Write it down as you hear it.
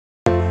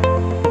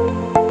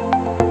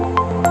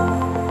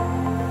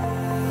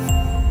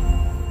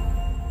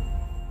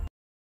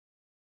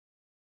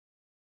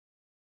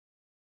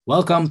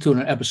Welcome to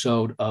an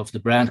episode of The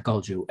Brand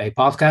Called You, a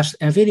podcast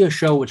and video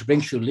show which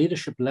brings you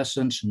leadership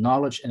lessons,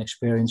 knowledge, and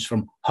experience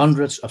from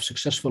hundreds of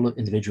successful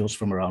individuals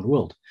from around the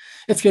world.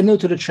 If you're new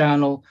to the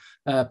channel,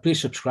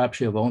 please subscribe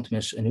so you won't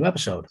miss a new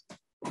episode.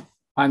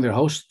 I'm your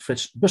host,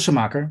 Frits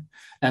Bussemaker,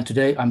 and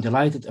today I'm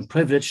delighted and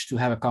privileged to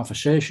have a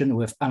conversation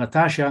with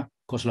Anastasia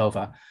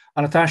Kozlova.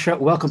 Anastasia,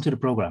 welcome to the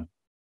program.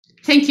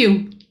 Thank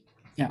you.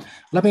 Yeah,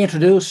 let me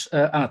introduce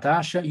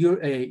Anastasia.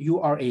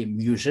 You are a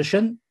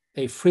musician,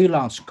 a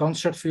freelance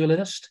concert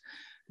violinist.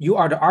 You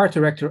are the art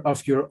director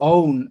of your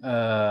own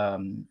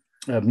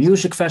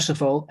music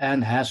festival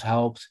and has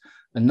helped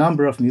a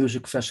number of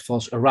music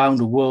festivals around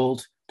the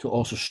world to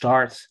also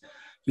start.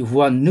 You've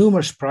won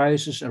numerous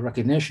prizes and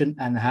recognition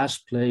and has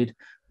played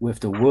with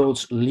the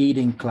world's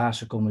leading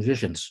classical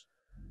musicians.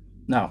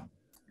 Now,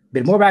 a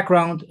bit more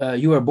background.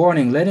 You were born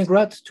in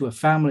Leningrad to a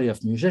family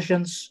of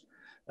musicians.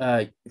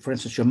 For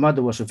instance, your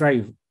mother was a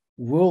very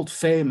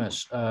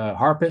world-famous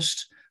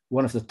harpist,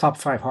 one of the top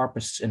 5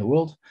 harpists in the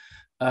world.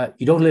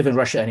 You don't live in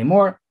Russia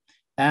anymore,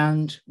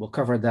 and we'll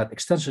cover that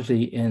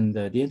extensively in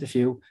the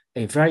interview,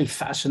 a very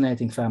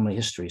fascinating family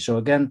history. So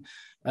again,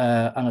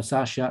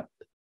 Anastasia,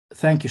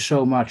 thank you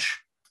so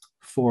much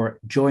for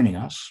joining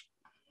us.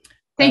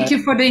 Thank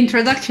you for the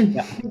introduction.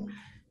 Yeah.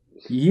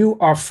 You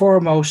are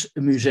foremost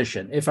a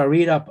musician. If I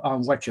read up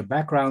on what your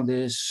background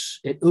is,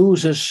 it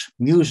oozes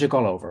music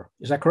all over.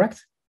 Is that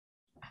correct?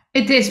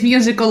 It is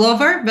music all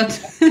over, but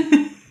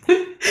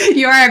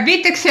you are a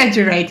bit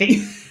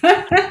exaggerating.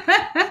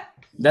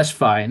 That's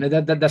fine.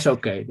 That's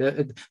okay.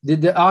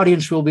 The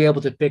audience will be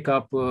able to pick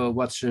up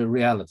what's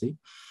reality.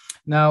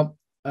 Now,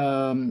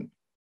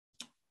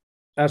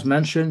 as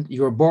mentioned,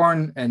 you were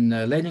born in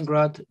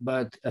Leningrad,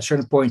 but at a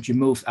certain point you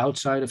moved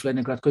outside of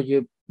Leningrad. Could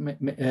you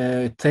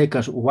take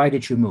us? Why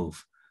did you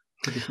move?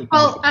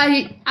 Well,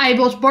 I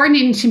was born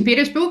in St.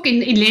 Petersburg,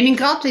 in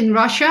Leningrad, in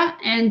Russia.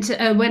 And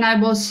when I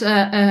was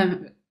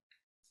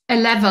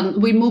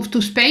 11, we moved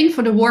to Spain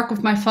for the work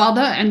of my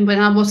father. And when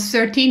I was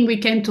 13, we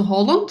came to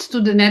Holland,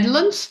 to the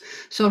Netherlands.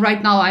 So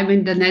right now I'm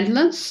in the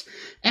Netherlands.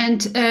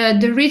 And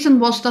the reason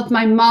was that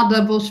my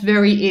mother was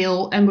very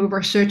ill and we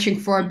were searching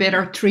for a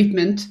better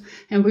treatment.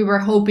 And we were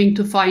hoping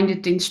to find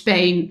it in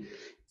Spain.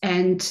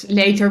 And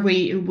later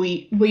we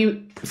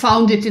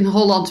found it in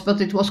Holland,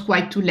 but it was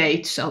quite too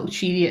late. So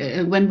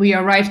when we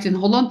arrived in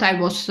Holland, I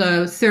was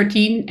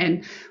 13.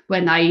 And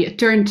when I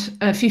turned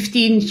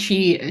 15,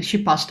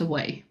 she passed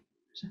away.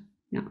 So,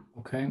 yeah.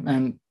 Okay.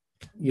 And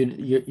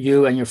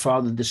you and your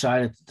father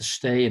decided to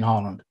stay in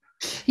Holland?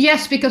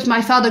 Yes, because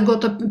my father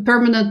got a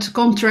permanent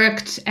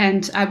contract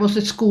and I was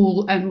at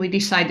school and we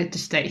decided to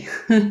stay.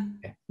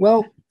 Okay.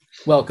 Well,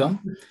 welcome.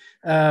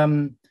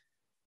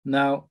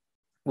 Now,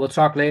 we'll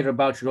talk later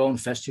about your own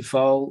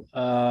festival.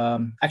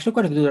 Actually,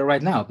 we're going to do that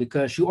right now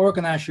because you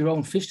organize your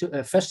own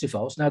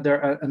festivals. Now,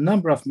 there are a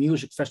number of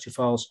music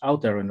festivals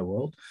out there in the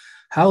world.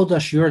 How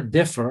does yours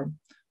differ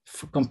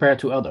compared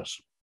to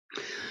others?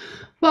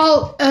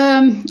 Well,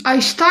 I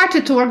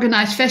started to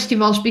organize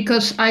festivals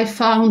because I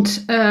found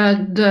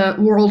the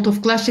world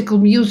of classical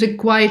music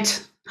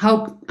quite,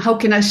 how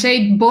can I say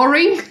it,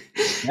 boring,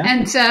 yeah.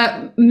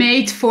 And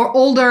made for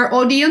older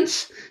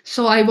audience.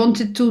 So I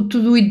wanted to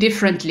do it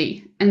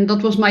differently. And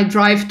that was my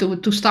drive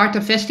to start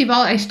a festival.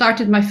 I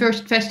started my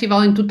first festival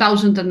in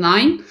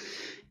 2009.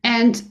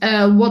 And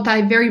what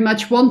I very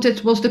much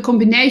wanted was the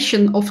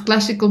combination of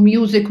classical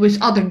music with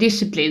other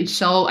disciplines.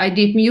 So I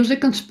did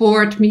music and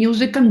sport,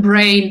 music and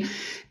brain,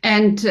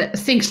 and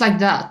things like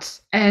that.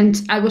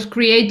 And I was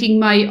creating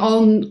my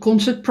own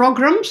concert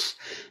programs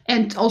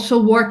and also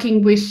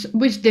working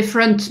with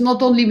different,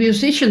 not only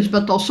musicians,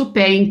 but also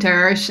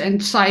painters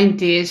and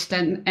scientists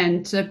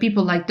and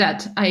people like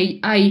that.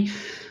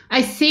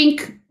 I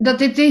think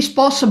that it is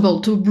possible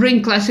to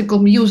bring classical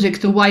music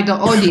to wider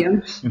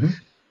audience, mm-hmm.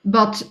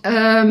 But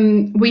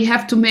we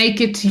have to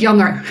make it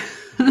younger.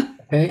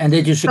 Okay, and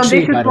did you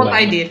succeed? So this is what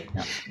I did.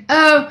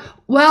 Yeah.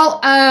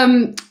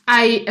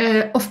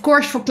 Of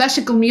course, for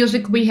classical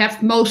music, we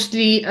have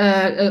mostly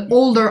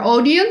older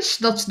audience.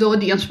 That's the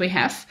audience we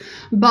have.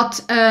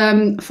 But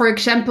for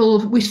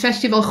example, with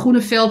Festival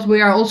Groeneveld,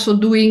 we are also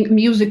doing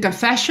music and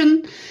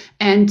fashion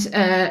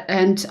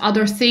and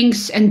other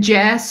things and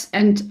jazz.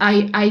 And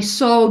I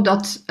saw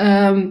that,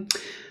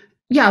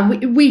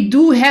 we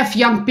do have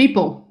young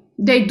people.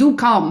 They do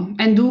come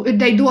and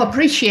they do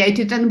appreciate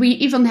it. And we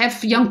even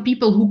have young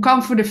people who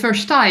come for the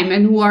first time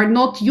and who are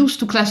not used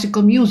to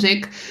classical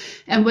music.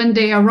 And when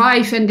they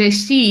arrive and they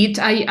see it,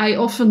 I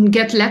often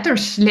get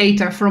letters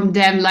later from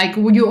them like,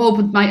 you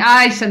opened my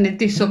eyes and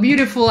it is so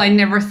beautiful. I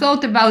never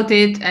thought about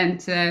it.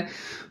 And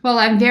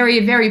I'm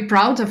very, very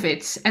proud of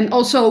it. And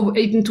also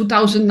in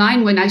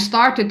 2009, when I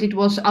started, it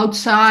was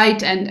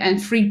outside and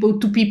free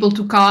to people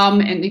to come.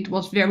 And it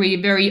was very,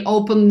 very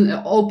open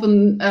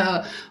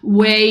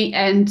way.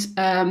 And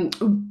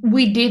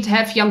we did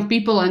have young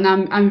people and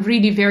I'm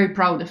really very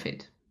proud of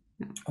it.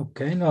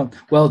 Okay, no,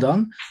 well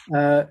done.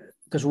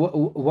 Because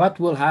what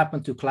will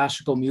happen to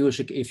classical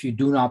music if you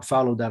do not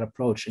follow that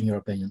approach, in your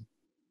opinion?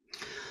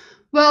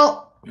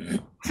 Well,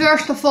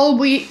 First of all,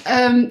 we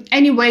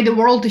anyway the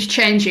world is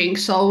changing.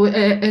 So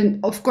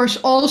and of course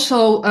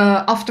also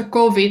after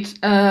COVID,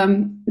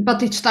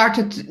 but it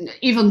started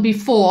even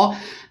before.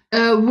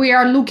 We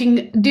are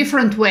looking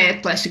different way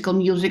at classical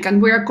music,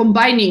 and we are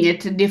combining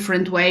it a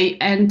different way.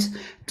 And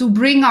to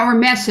bring our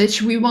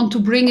message, we want to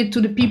bring it to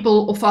the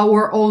people of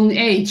our own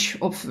age.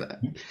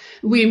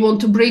 We want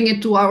to bring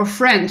it to our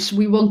friends.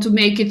 We want to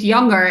make it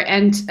younger.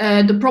 And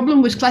the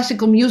problem with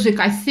classical music,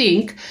 I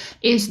think,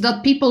 is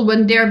that people,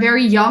 when they're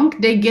very young,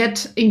 they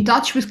get in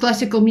touch with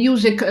classical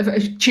music,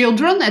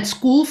 children at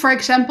school, for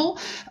example,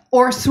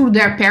 or through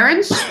their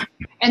parents.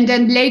 And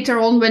then later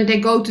on, when they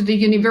go to the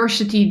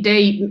university,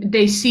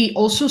 they see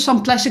also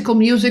some classical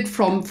music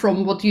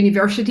from what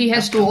university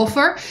has to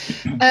offer.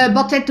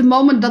 But at the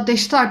moment that they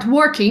start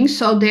working,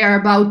 so they are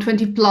about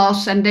 20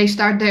 plus and they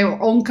start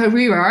their own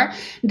career,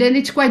 then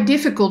it's quite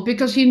difficult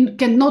because you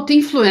cannot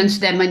influence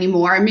them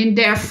anymore. I mean,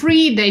 they're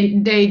free,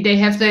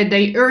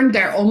 they earn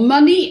their own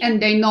money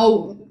and they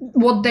know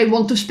what they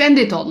want to spend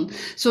it on.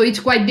 So it's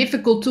quite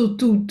difficult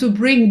to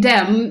bring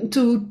them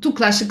to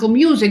classical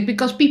music,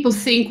 because people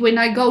think when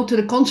I go to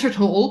the concert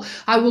hall,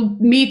 I will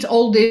meet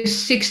all these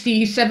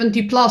 60,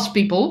 70 plus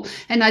people,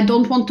 and I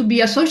don't want to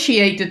be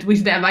associated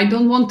with them. I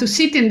don't want to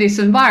sit in this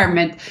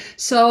environment.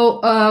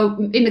 So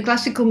in the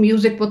classical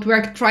music, what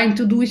we're trying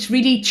to do is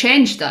really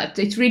change that.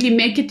 It's really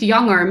make it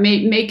younger,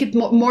 make it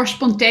more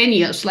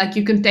spontaneous, like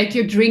you can take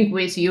your drink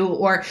with you,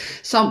 or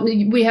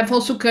we have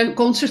also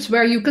concerts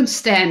where you can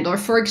stand, or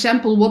for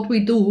example, what we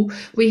do,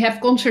 we have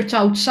concerts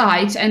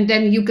outside and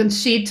then you can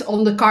sit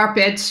on the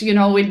carpets, you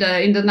know, in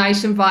the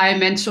nice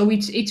environment. So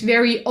it's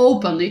very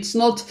open. It's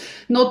not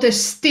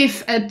as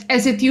stiff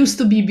as it used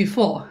to be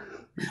before.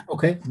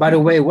 Okay. By the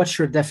way, what's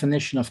your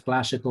definition of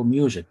classical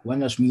music? When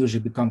does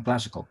music become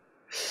classical?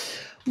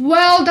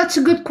 Well, that's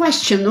a good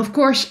question. Of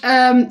course,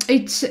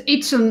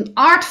 it's an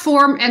art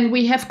form, and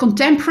we have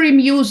contemporary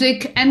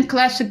music and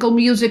classical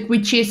music,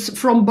 which is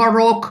from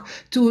Baroque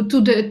to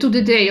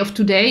the day of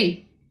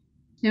today.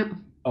 Yeah.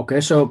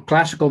 Okay, so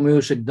classical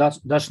music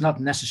does not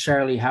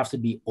necessarily have to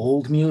be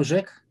old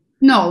music.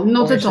 No,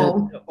 not at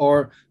all.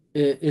 Or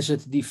is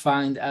it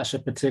defined as a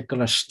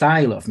particular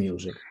style of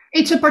music?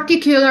 It's a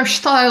particular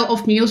style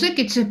of music.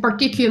 It's a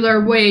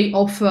particular way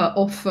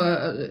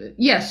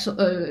yes,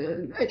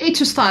 it's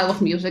a style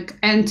of music,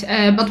 and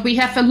but we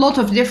have a lot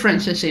of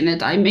differences in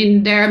it. I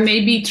mean, there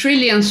may be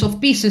trillions of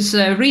pieces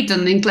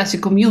written in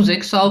classical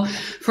music. So,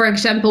 for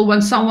example,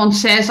 when someone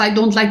says I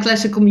don't like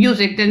classical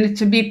music, then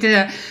it's a bit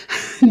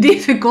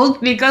difficult,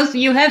 because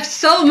you have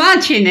so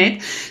much in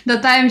it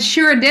that I'm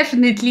sure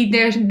definitely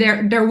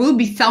there will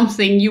be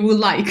something you will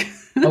like.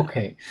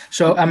 Okay,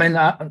 so I mean,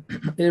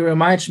 it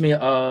reminds me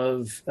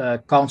of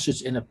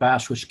concerts in the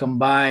past which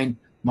combine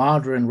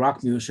modern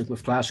rock music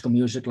with classical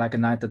music, like a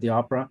night at the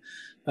opera.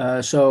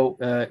 So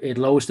it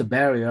lowers the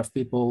barrier of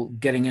people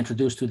getting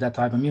introduced to that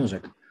type of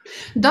music.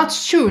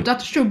 That's true.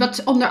 That's true.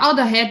 But on the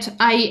other hand,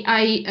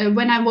 I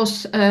when I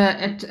was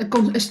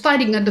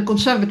studying at the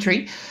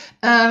conservatory,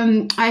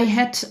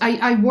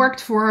 I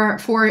worked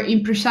for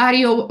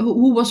impresario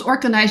who was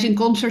organizing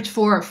concerts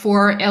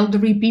for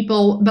elderly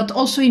people, but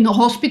also in the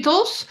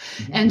hospitals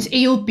and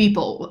ill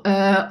people,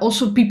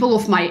 also people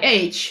of my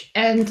age,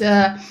 and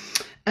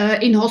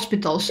in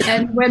hospitals.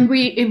 And when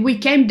we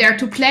came there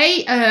to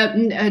play,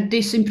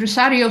 this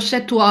impresario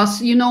said to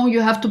us, you know,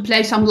 you have to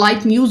play some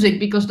light music,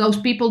 because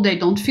those people, they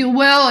don't feel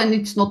well, and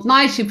it's not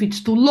nice if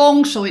it's too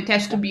long, so it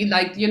has to be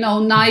like, you know,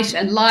 nice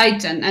and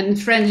light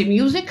and friendly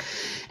music.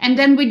 And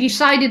then we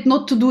decided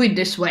not to do it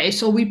this way.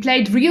 So we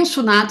played real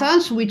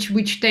sonatas,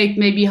 which take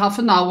maybe half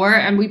an hour,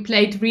 and we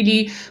played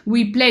real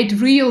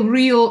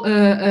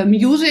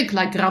music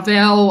like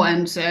Ravel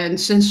and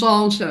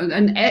Saint-Saëns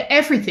and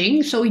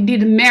everything. So it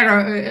didn't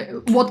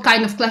matter what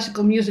kind of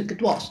classical music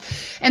it was.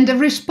 And the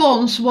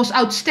response was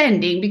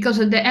outstanding, because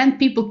at the end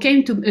people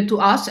came to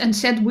us and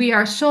said, we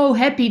are so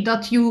happy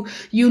that you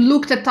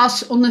looked at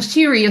us on a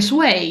serious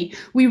way.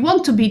 We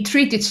want to be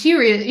treated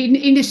serious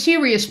in a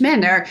serious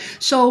manner.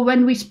 So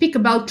when we speak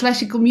about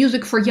classical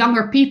music for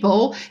younger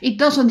people, it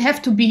doesn't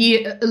have to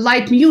be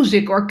light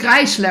music or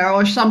Kreisler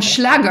or some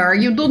Schlager.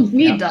 You don't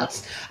need that.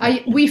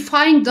 We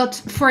find that,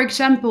 for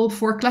example,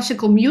 for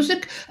classical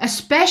music,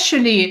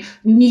 especially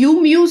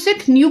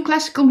new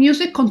classical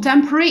music,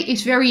 contemporary,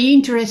 is very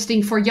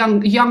interesting for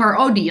younger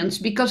audience,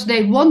 because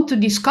they want to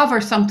discover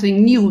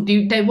something new.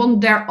 They want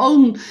their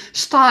own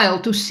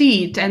style to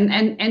see it, and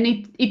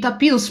it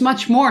appeals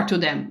much more to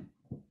them.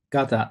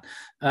 Got that.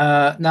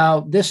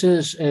 Now, this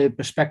is a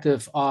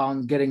perspective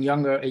on getting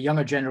a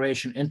younger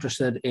generation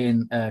interested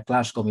in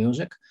classical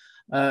music.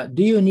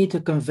 Do you need to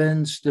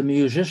convince the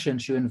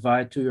musicians you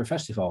invite to your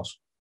festivals?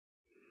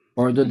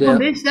 Or do they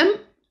convince them?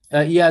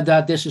 Yeah,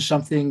 that this is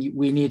something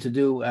we need to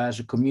do as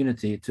a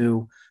community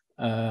to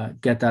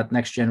get that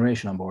next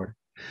generation on board?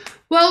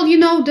 Well,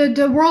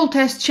 the world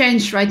has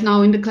changed right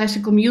now in the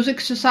classical music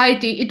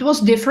society. It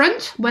was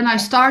different. When I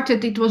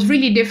started, it was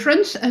really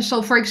different.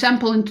 So, for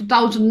example, in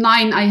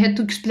 2009, I had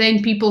to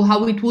explain people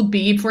how it would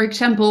be. For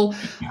example,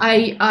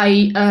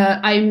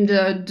 I'm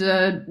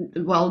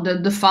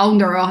the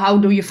founder, or how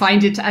do you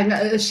find it?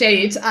 I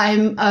say it.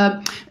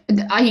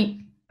 I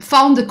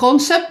found the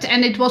concept,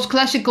 and it was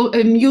classical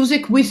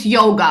music with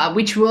yoga,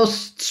 which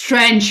was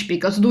strange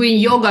because doing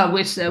yoga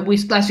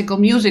with classical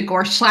music,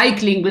 or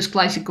cycling with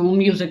classical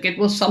music, it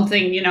was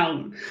something,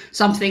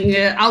 something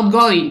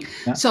outgoing.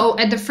 Yeah. So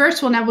at the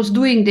first, when I was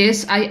doing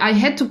this, I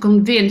had to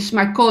convince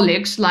my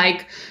colleagues,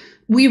 like,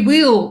 we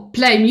will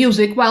play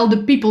music while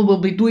the people will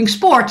be doing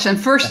sports. And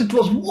first it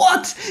was,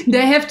 what?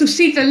 They have to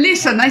sit and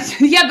listen. I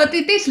said, yeah, but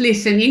it is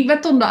listening,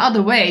 but on the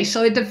other way.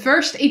 So at the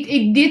first,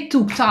 it did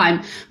took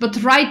time.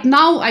 But right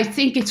now, I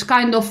think it's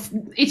kind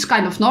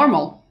of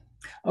normal.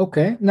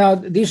 Okay. Now,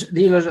 there's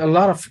a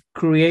lot of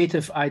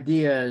creative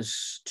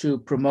ideas to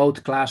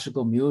promote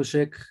classical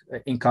music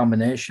in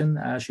combination,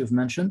 as you've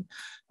mentioned.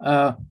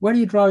 Where do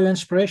you draw your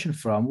inspiration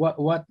from?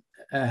 What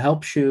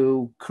helps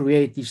you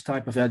create these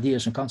type of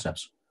ideas and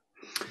concepts?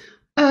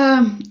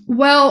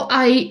 Well,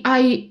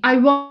 I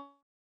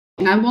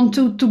want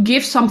to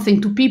give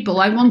something to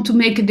people. I want to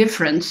make a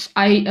difference.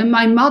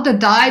 My mother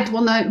died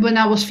when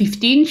I was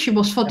 15. She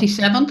was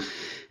 47,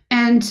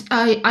 and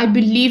I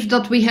believe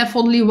that we have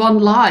only one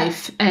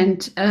life,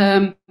 and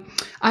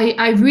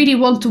I really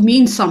want to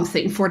mean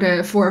something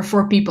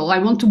for people. I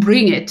want to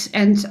bring it,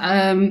 and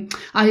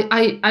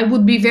I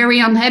would be very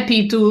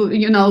unhappy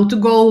to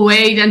go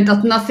away and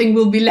that nothing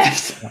will be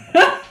left.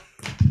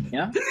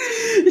 Yeah.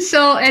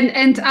 So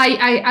and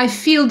I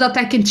feel that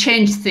I can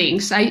change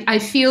things. I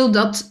feel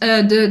that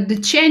the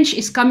change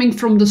is coming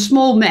from the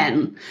small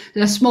man,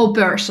 the small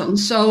person.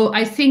 So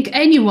I think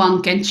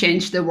anyone can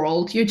change the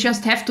world. You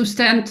just have to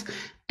stand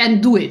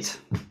and do it.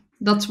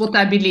 That's what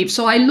I believe.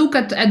 So I look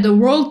at the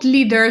world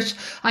leaders.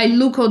 I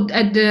look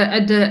at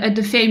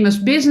the famous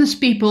business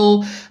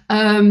people.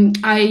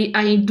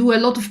 I do a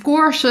lot of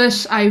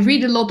courses. I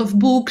read a lot of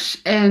books,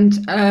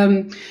 and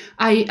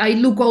I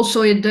look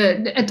also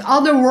at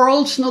other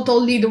worlds, not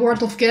only the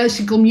world of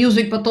classical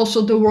music, but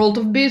also the world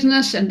of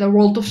business and the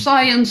world of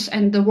science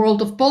and the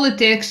world of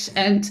politics.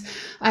 And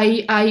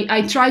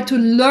I try to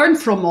learn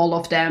from all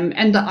of them,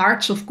 and the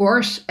arts, of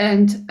course,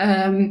 and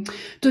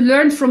to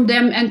learn from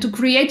them and to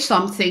create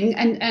something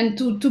and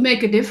to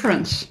make a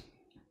difference.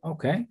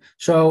 Okay.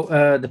 So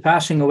the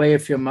passing away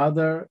of your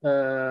mother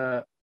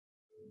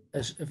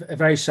is a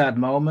very sad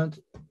moment.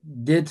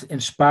 Did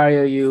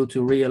inspire you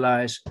to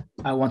realize,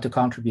 I want to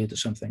contribute to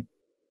something?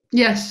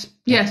 Yes.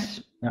 Yeah.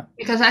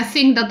 Because I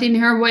think that in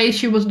her way,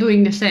 she was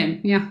doing the same.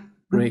 Yeah.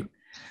 Great.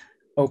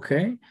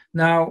 Okay.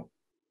 Now,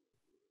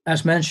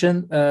 as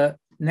mentioned,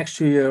 next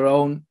to your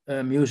own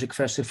music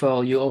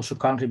festival, you also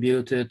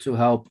contributed to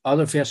help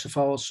other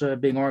festivals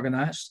being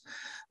organized.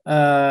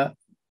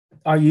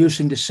 Are you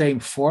using the same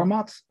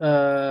format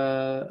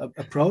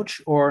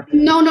approach, or?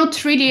 No,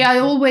 not really. I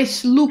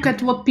always look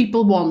at what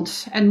people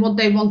want and what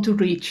they want to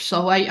reach.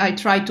 So I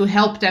try to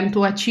help them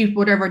to achieve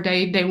whatever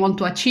they want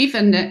to achieve,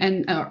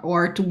 and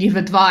or to give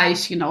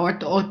advice, or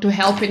to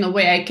help in a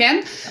way I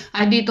can.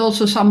 I did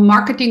also some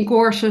marketing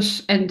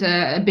courses and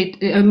a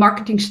bit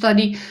marketing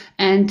study,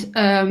 and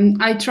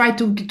I try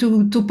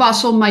to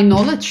pass on my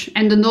knowledge,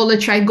 and the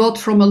knowledge I got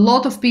from a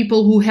lot of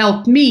people who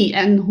helped me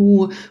and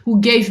who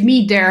gave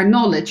me their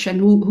knowledge and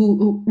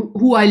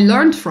who I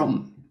learned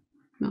from.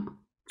 No.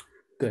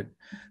 Good.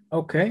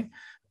 Okay.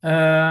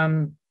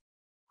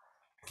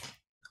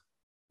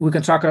 We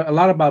can talk a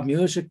lot about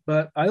music,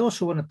 but I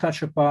also want to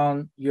touch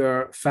upon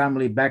your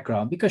family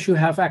background, because you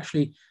have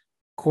actually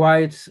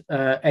quite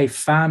a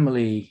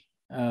family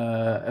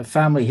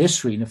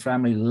history and a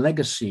family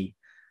legacy,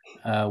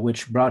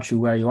 which brought you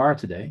where you are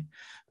today.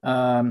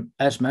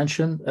 As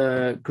mentioned,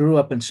 grew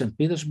up in St.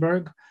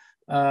 Petersburg,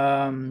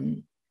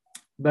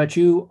 but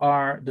you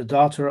are the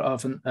daughter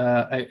of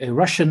a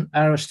Russian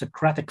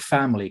aristocratic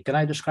family. Can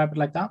I describe it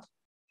like that?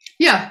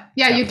 Yeah,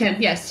 you can.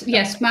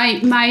 Yes.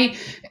 My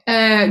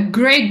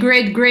great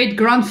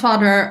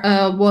grandfather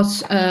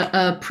was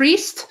a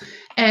priest,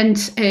 and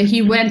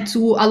he went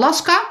to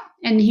Alaska,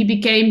 and he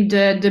became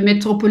the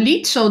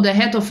metropolite, so the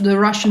head of the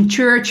Russian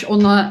church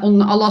on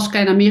Alaska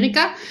and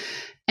America.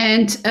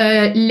 And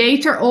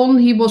later on,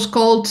 he was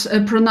called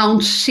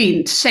pronounced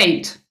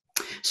saint.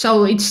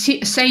 So it's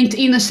Saint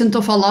Innocent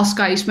of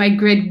Alaska is my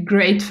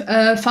great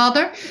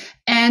father,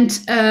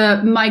 and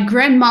my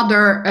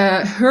grandmother,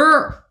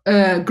 her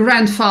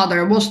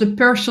grandfather was the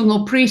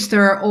personal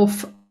priester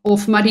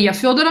of Maria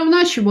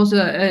Feodorovna. She was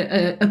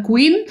a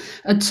queen,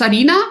 a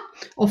tsarina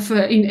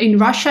in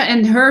Russia,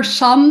 and her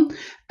son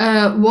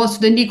was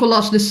the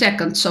Nicholas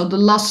II, so the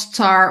last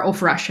Tsar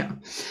of Russia.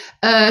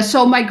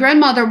 So my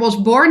grandmother was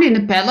born in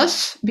a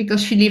palace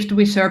because she lived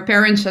with her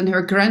parents and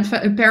her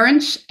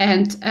grandparents,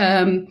 and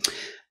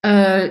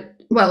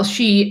well,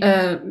 she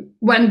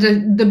when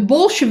the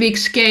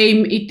Bolsheviks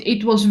came,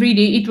 it was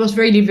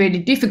really very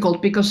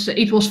difficult because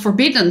it was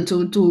forbidden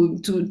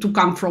to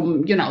come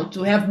from, you know,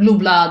 to have blue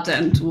blood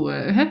and to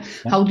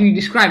how do you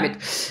describe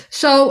it?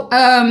 So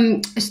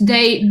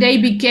they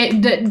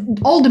became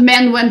all the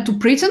men went to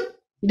prison.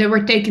 They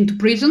were taken to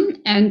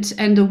prison, and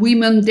the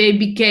women, they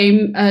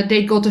became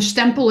they got a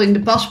stamp in the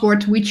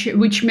passport,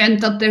 which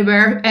meant that they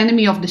were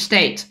enemy of the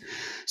state.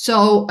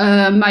 So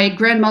my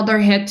grandmother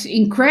had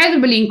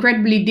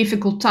incredibly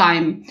difficult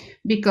time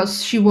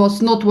because she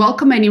was not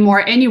welcome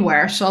anymore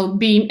anywhere. So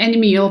being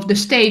enemy of the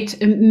state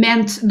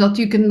meant that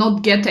you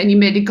cannot get any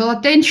medical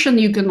attention,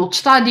 you cannot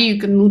study, you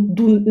cannot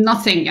do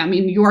nothing. I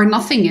mean, you are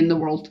nothing in the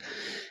world.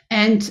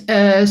 And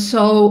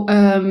so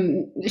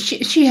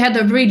she had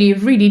a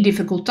really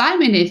difficult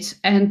time in it,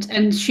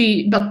 and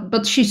she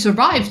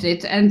survived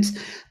it. And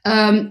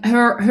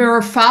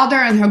her father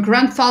and her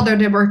grandfather,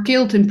 they were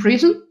killed in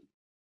prison.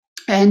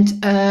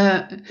 And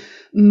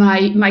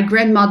my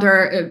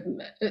grandmother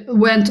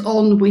went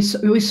on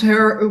with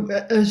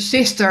her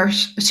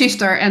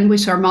sister and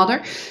with her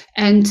mother,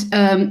 and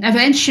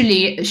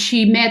eventually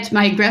she met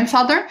my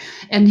grandfather,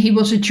 and he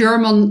was a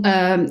German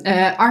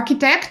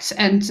architect,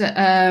 and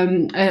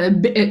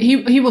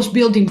he was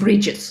building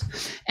bridges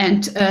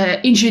and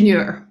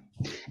engineer,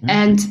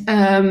 and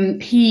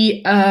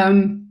he.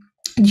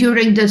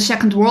 During the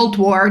Second World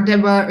War, they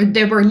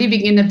were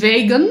living in a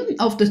wagon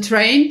of the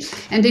train,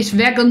 and this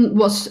wagon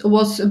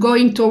was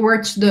going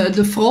towards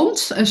the front.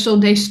 So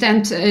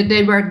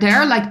they were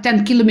there like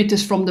 10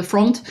 kilometers from the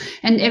front,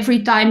 and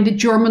every time the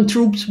German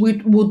troops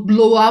would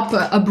blow up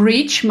a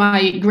bridge,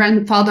 my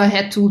grandfather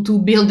had to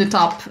build it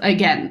up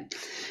again.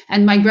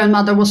 And my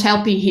grandmother was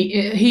helping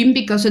him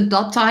because at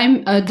that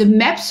time the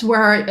maps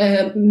were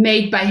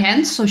made by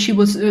hand. So she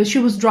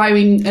was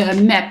drawing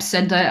maps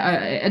at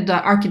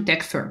the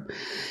architect firm,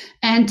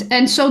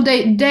 and so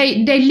they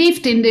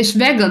lived in this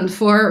wagon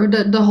for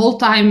the whole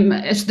time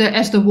as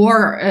the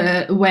war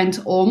went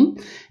on.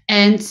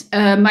 And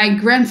my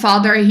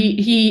grandfather,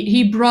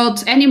 he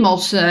brought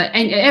animals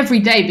every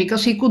day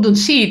because he couldn't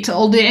see it,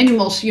 all the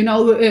animals, you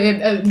know,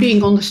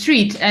 being on the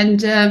street.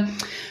 And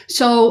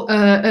so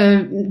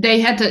they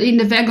had in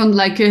the wagon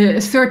like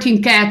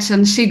 13 cats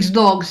and 6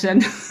 dogs,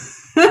 and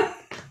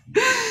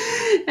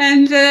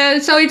and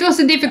so it was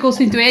a difficult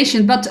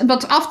situation.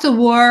 But after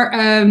war,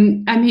 I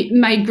mean,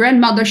 my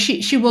grandmother,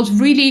 she was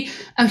really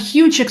a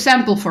huge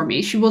example for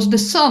me. She was the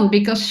sun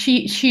because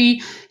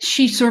she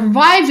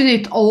survived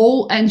it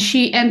all, and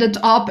she ended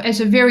up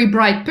as a very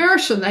bright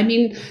person. I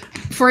mean,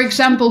 for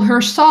example,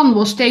 her son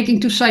was taken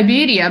to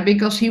Siberia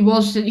because he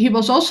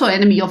was also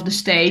enemy of the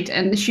state,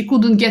 and she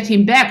couldn't get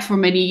him back for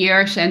many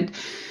years. And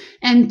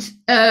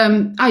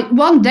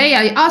one day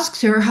I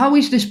asked her, how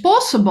is this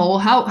possible?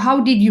 How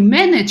did you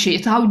manage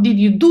it? How did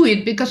you do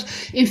it? Because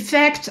in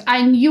fact,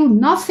 I knew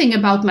nothing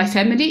about my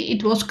family.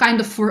 It was kind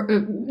of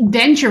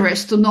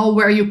dangerous to know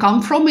where you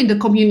come from in the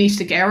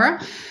communistic era.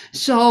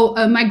 So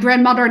my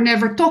grandmother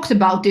never talked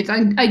about it.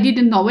 I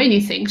didn't know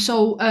anything.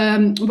 So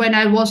when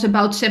I was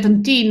about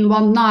 17,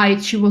 one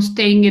night she was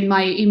staying in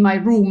my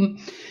room,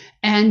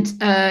 and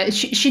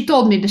she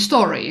told me the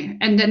story,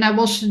 and then I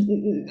was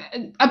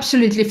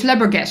absolutely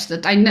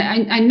flabbergasted. I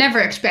never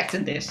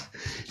expected this.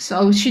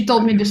 So she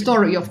told me the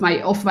story of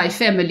my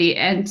family,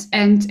 and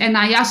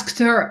I asked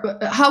her,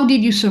 how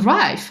did you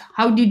survive?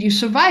 How did you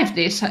survive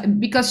this?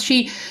 Because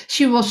she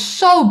was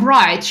so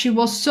bright, she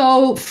was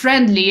so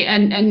friendly,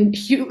 and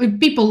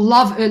people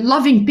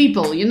loving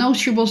people. You know,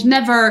 she was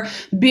never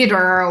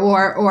bitter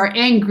or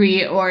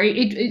angry, or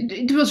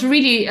it was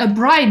really a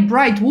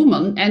bright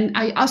woman. And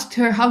I asked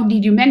her, how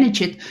did you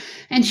manage it?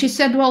 And she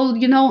said, well,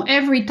 you know,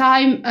 every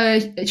time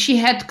she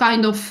had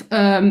kind of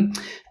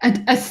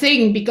a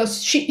thing,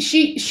 because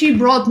she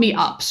brought me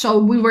up. So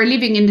we were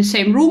living in the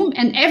same room,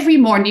 and every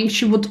morning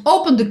she would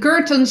open the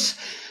curtains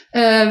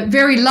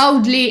very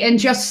loudly and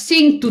just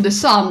sing to the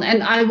sun.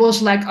 And I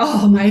was like,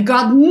 oh my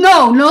God,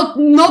 no,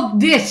 not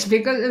this,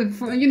 because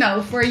for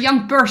a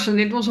young person,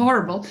 it was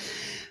horrible.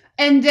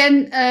 And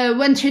then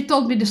when she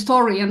told me the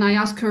story and I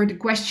asked her the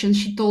question,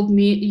 she told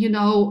me, you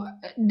know,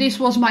 this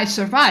was my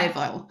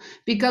survival,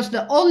 because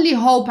the only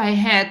hope I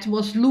had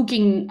was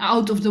looking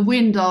out of the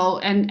window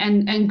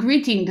and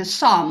greeting the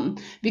sun,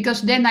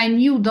 because then I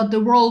knew that the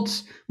world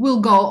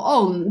will go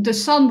on. The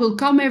sun will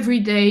come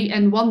every day,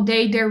 and one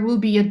day there will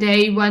be a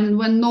day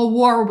when no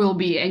war will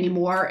be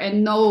anymore,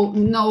 and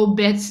no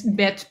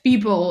bad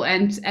people,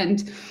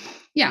 and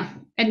yeah.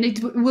 And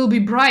it will be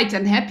bright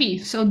and happy.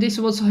 So this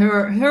was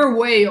her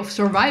way of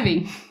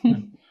surviving.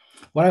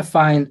 What I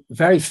find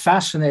very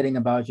fascinating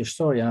about your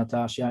story,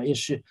 Anastasia,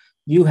 is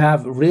you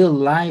have real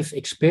life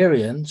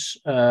experience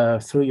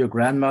through your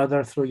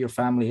grandmother, through your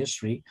family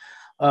history,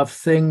 of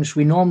things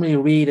we normally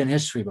read in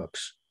history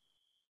books.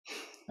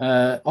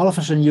 All of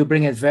a sudden, you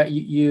bring it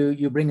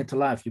you bring it to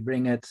life. You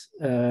bring it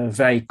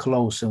very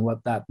close, and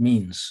what that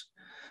means.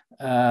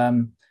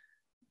 I'm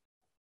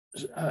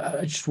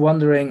just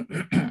wondering.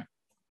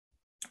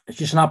 It's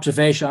just an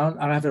observation. I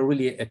don't have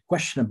really a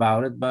question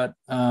about it, but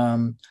I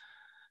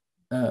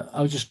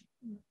was just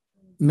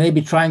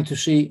maybe trying to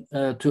see,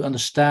 to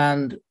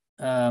understand,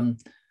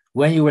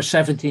 when you were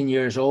 17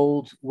 years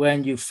old,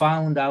 when you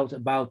found out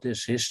about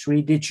this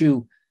history, did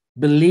you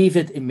believe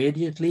it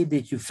immediately?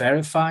 Did you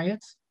verify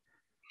it?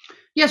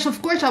 Yes,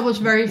 of course, I was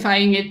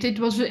verifying it.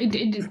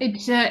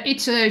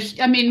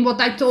 I mean,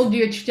 what I told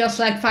you, it's just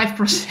like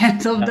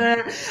 5%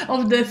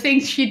 of the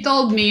things she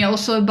told me,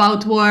 also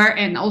about war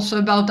and also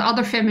about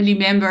other family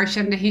members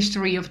and the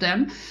history of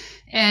them.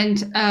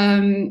 And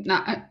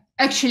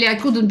actually, I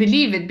couldn't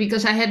believe it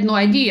because I had no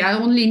idea. I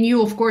only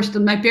knew, of course,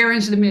 that my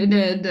parents,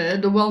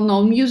 the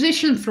well-known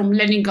musician from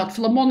Leningrad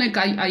Philharmonic.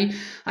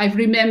 I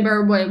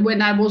remember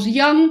when I was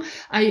young.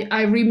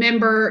 I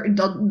remember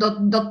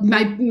that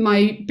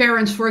my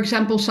parents, for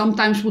example,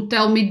 sometimes would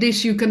tell me,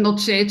 this you cannot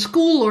say at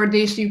school, or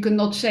this you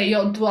cannot say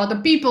to other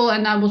people,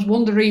 and I was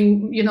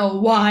wondering,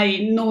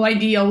 why. No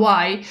idea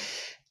why.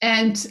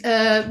 And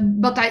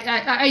but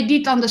I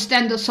did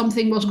understand that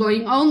something was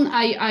going on.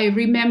 I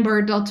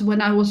remember that when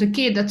I was a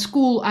kid at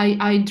school,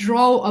 I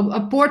draw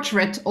a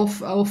portrait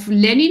of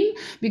Lenin,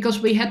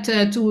 because we had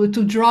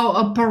to draw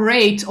a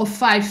parade of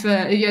 5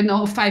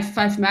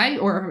 May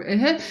or.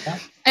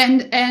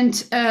 And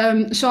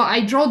so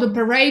I draw the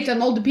parade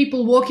and all the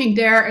people walking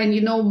there, and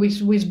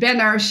with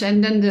banners,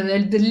 and then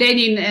the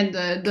Lenin and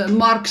the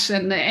Marx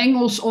and the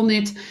Engels on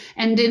it,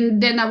 and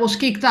then I was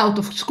kicked out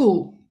of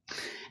school.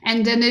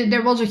 And then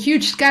there was a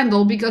huge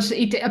scandal, because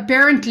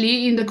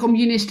apparently in the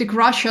communistic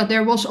Russia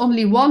there was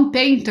only one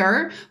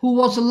painter who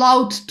was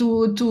allowed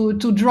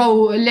to draw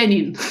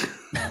Lenin.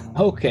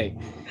 Okay.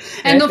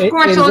 And of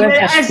course, it went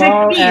as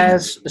far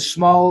as a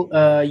small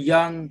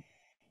young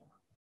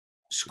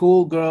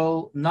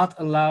schoolgirl not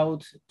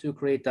allowed to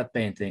create that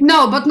painting.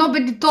 No, but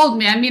nobody told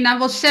me. I mean, I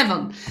was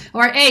 7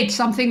 or 8,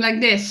 something like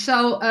this.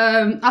 So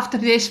after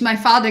this, my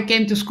father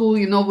came to school,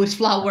 with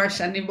flowers,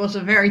 and he was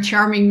a very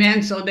charming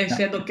man. So they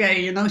said,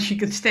 okay, she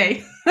could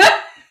stay.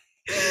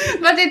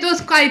 But it was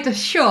quite a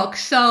shock.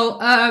 So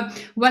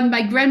when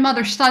my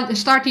grandmother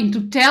starting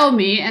to tell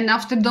me, and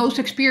after those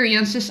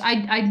experiences,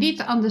 I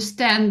did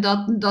understand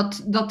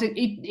that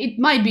it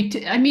might be.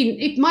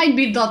 It might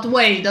be that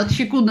way, that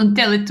she couldn't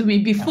tell it to me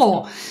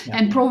before,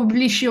 and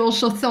probably she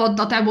also thought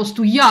that I was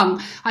too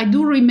young. I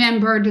do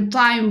remember the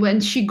time when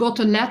she got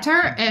a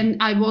letter, and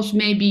I was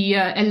maybe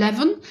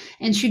 11,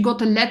 and she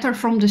got a letter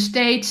from the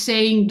state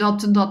saying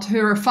that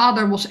her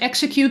father was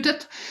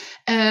executed.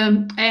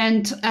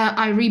 And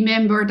I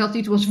remember that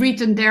it was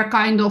written there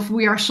kind of,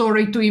 we are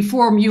sorry to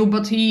inform you,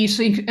 but he is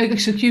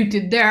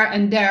executed there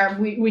and there,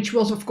 which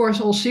was of course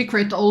all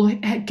secret, all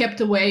kept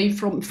away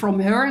from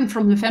her and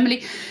from the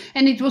family.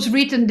 And it was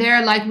written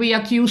there like, we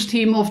accused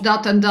him of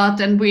that,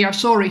 and we are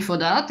sorry for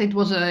that. It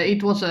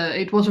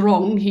was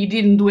wrong. He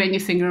didn't do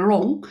anything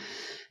wrong.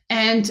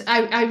 And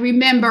I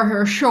remember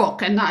her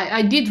shock, and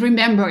I did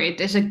remember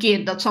it as a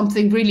kid, that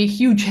something really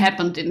huge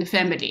happened in the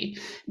family.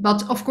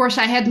 But of course,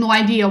 I had no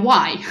idea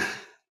why.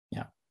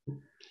 Yeah.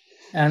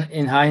 And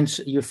in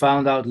hindsight, you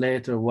found out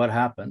later what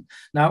happened.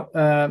 Now,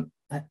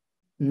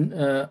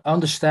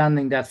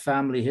 understanding that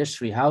family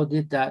history, how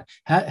did that,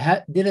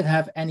 did it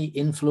have any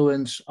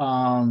influence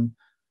on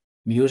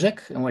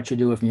music and what you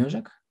do with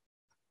music?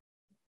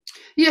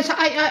 Yes,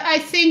 I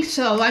think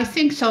so. I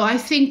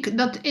think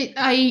that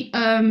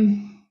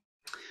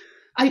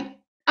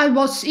I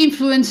was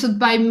influenced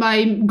by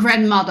my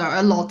grandmother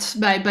a lot,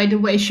 by the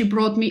way she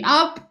brought me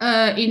up,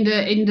 in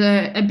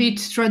the a bit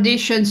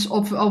traditions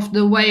of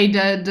the way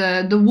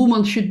the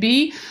woman should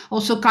be,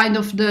 also kind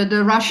of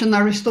the Russian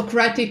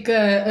aristocratic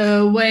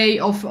way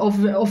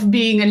of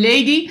being a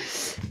lady,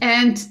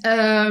 and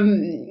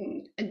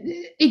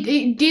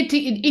it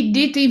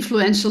did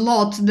influence a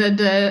lot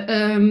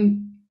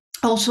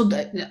also,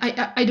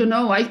 I don't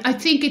know. I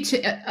think it's.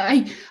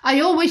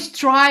 I always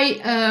try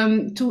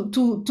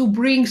to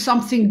bring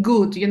something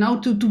good,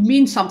 to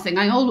mean something.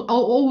 I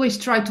always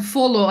try to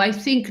follow. I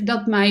think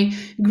that my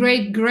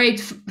great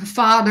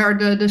father,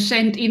 the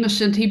Saint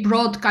Innocent, he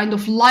brought kind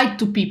of light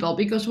to people,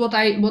 because what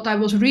I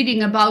was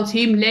reading about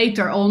him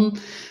later on.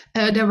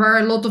 There were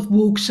a lot of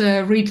books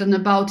written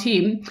about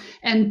him,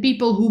 and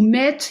people who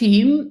met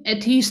him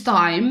at his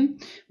time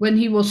when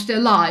he was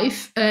still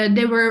alive,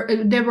 they were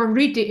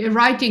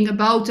writing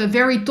about a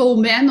very tall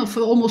man of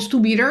almost 2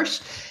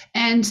 meters,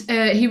 and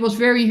he was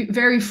very,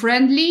 very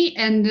friendly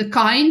and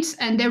kind,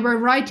 and they were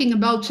writing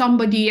about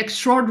somebody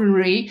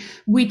extraordinary,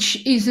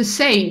 which is a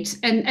saint,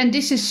 and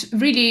this is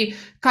really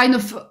kind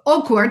of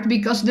awkward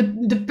because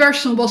the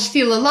person was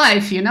still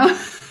alive,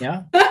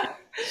 Yeah.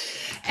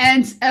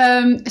 And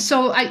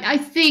so I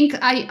think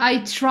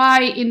I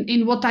try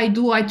in what I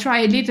do, I try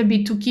a little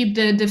bit to keep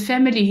the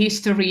family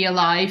history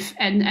alive,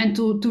 and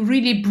to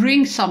really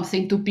bring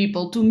something to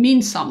people, to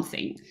mean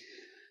something.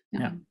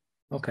 Yeah.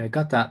 Okay,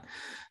 got that.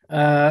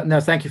 No,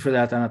 thank you for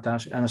that,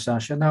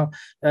 Anastasia. Now,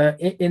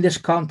 in this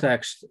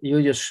context,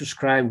 you just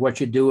describe what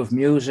you do with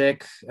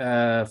music,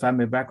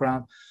 family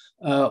background.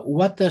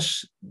 What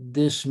does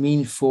this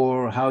mean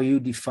for how you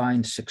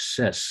define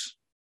success?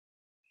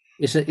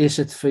 Is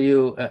it for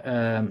you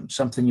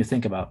something you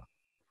think about?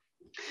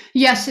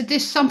 Yes, it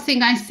is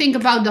something I think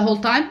about the whole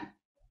time.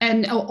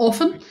 and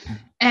often.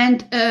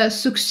 And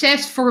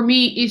success for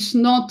me is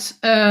not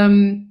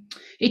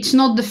it's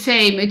not the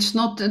fame, it's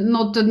not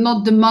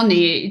the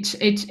money,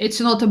 it's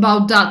not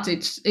about that,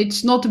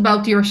 it's not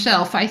about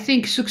yourself. I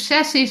think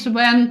success is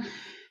when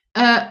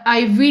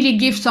I really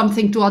give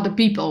something to other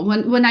people,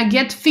 when I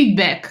get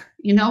feedback,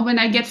 when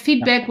I get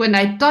feedback, when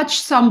I touch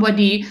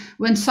somebody,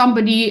 when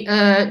somebody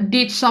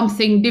did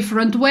something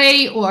different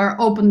way or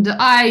opened the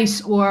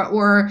eyes,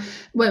 or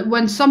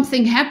when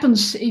something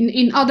happens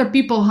in other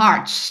people's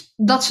hearts,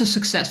 that's a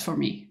success for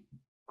me.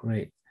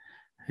 Great.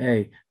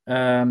 Hey,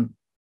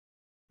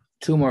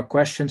 two more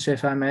questions,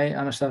 if I may,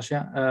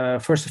 Anastasia.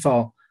 First of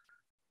all,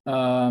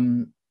 are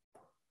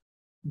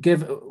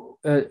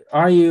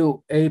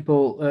you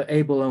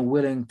able and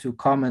willing to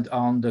comment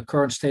on the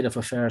current state of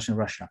affairs in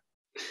Russia?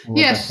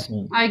 Yes,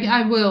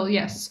 I will.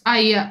 Yes,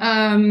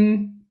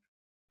 I'm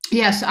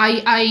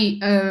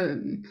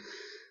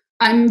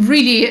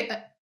really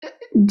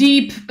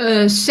deep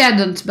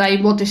saddened by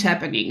what is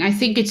happening. I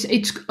think it's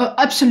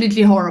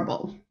absolutely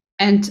horrible,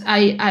 and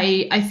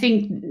I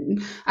think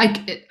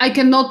I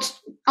cannot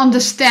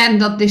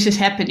understand that this is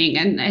happening,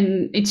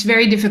 and it's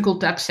very difficult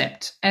to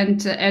accept,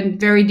 and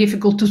very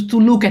difficult to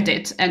look at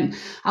it. And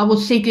I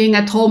was sitting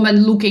at home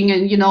and looking,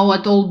 and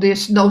at all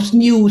those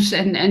news,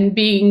 and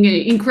being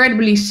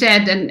incredibly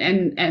sad,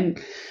 and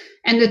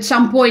at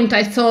some point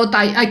I thought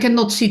I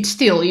cannot sit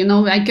still,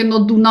 I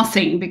cannot do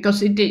nothing,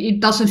 because it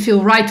doesn't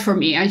feel right for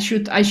me. I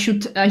should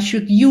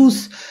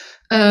use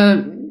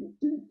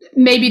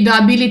maybe the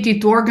ability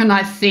to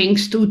organize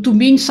things to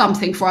mean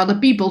something for other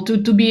people,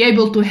 to be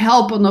able to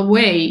help on a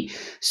way.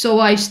 So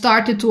I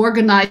started to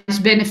organize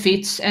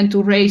benefits and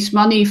to raise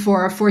money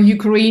for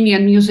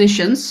Ukrainian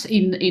musicians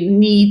in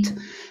need,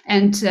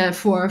 and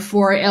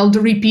for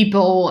elderly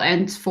people,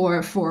 and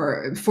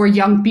for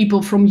young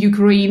people from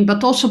Ukraine,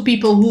 but also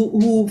people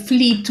who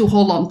flee to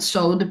Holland,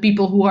 so the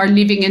people who are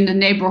living in the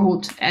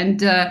neighborhood.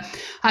 And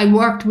I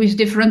worked with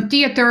different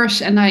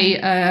theaters, and I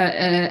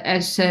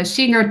as a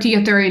singer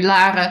theater in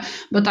Laren,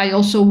 but I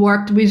also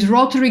worked with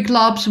Rotary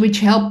clubs,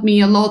 which helped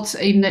me a lot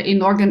in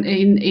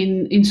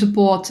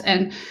support.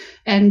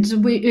 And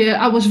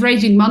I was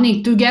raising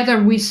money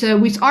together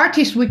with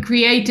artists. We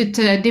created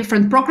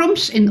different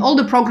programs. In all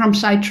the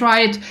programs, I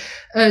tried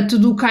to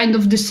do kind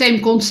of the same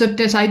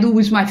concept as I do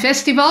with my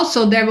festival.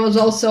 So there was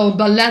also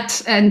ballet,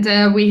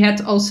 and we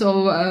had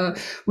also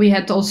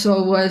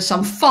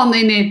some fun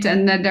in it.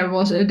 And there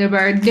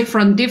were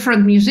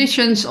different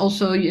musicians.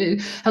 Also,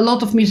 a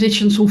lot of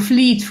musicians who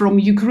fled from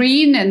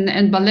Ukraine,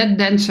 and ballet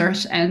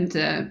dancers, and.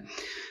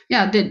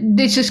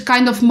 This is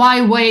kind of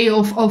my way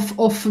of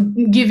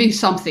giving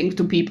something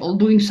to people,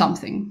 doing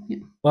something. Yeah.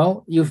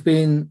 Well, you've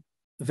been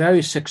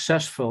very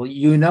successful.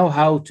 You know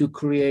how to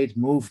create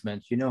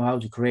movement. You know how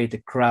to create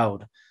a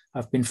crowd.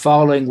 I've been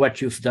following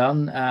what you've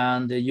done,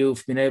 and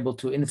you've been able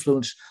to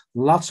influence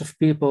lots of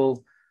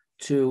people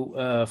to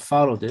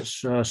follow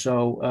this.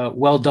 So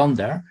well done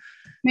there.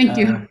 Thank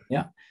you.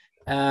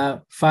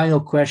 Final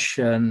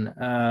question: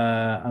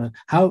 How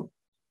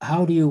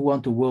do you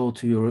want the world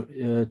to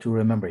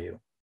remember you?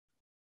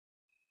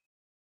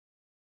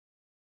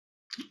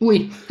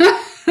 Well,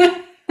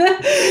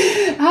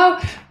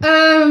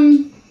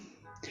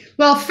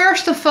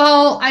 first of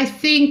all, I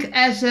think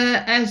as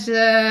a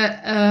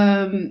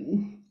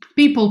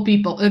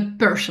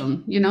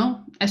person,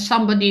 as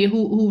somebody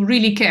who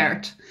really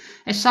cared,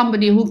 as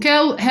somebody who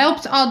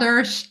helped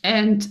others,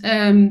 and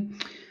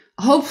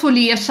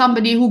hopefully as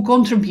somebody who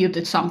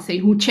contributed something,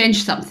 who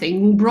changed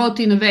something, who brought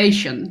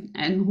innovation,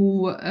 and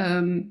who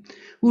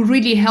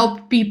really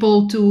helped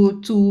people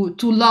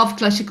to love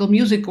classical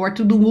music, or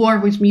to do more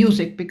with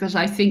music, because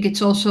I think it's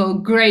also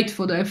great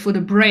for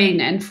the brain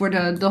and for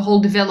the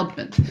whole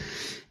development.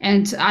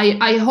 And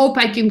I hope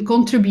I can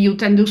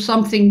contribute and do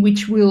something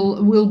which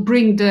will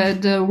bring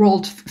the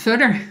world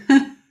further.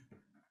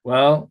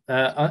 Well,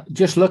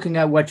 just looking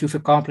at what you've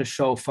accomplished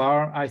so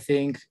far, I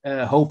think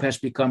hope has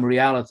become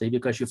reality,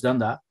 because you've done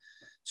that.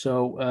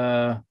 So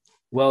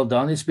well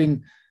done. It's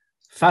been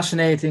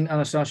fascinating,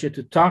 Anastasia,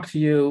 to talk to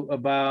you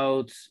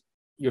about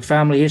your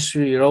family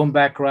history, your own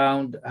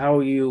background,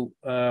 how you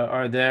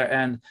are there.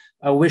 And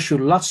I wish you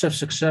lots of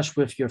success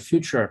with your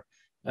future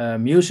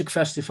music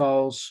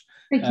festivals,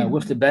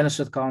 with the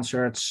benefit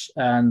concerts.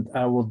 And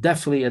I will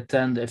definitely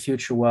attend a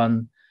future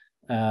one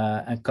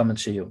and come and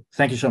see you.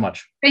 Thank you so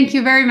much. Thank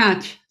you very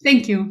much.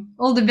 Thank you.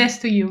 All the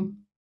best to you.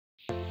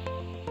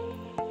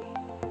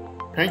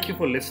 Thank you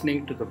for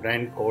listening to the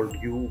Brand Called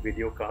You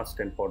videocast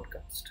and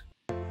podcast,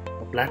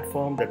 a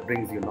platform that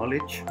brings you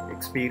knowledge,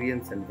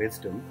 experience, and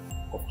wisdom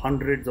of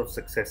hundreds of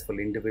successful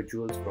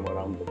individuals from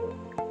around the world.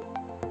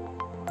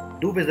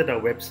 Do visit our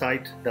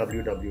website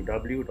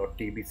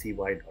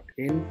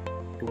www.tbcy.in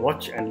to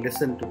watch and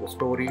listen to the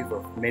stories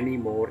of many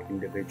more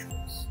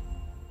individuals.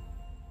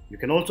 You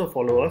can also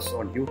follow us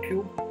on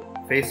YouTube,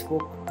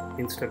 Facebook,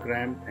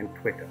 Instagram, and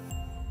Twitter.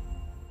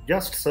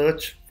 Just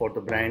search for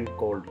the Brand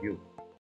Called You.